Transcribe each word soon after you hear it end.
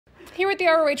here with the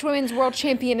ROH Women's World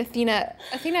Champion, Athena.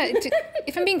 Athena,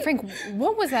 if I'm being frank,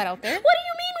 what was that out there? What do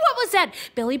you mean, what was that?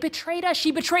 Billie betrayed us. She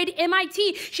betrayed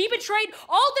MIT. She betrayed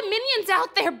all the minions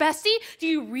out there, bestie. Do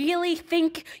you really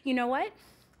think, you know what?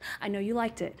 I know you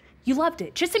liked it. You loved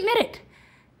it. Just admit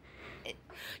it.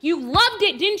 You loved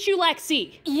it, didn't you,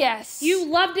 Lexi? Yes. You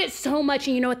loved it so much,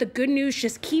 and you know what? The good news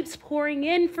just keeps pouring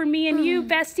in for me and you,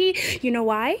 bestie. You know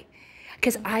why?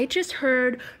 Because I just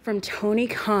heard from Tony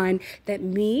Khan that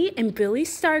me and Billie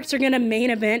Starkz are going to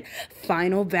main event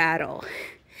Final Battle.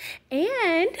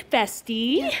 And,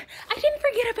 bestie, I didn't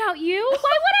forget about you.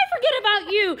 Why would I forget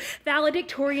about you?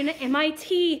 Valedictorian at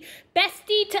MIT,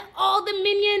 bestie to all the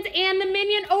minions and the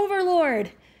minion overlord.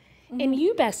 And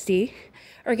you, bestie,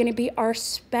 are going to be our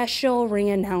special ring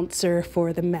announcer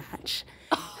for the match.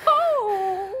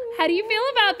 Oh. How do you feel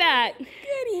about that?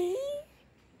 Goody.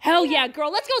 Hell yeah,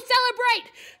 girl. Let's go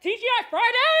celebrate. TGI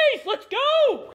Fridays. Let's go.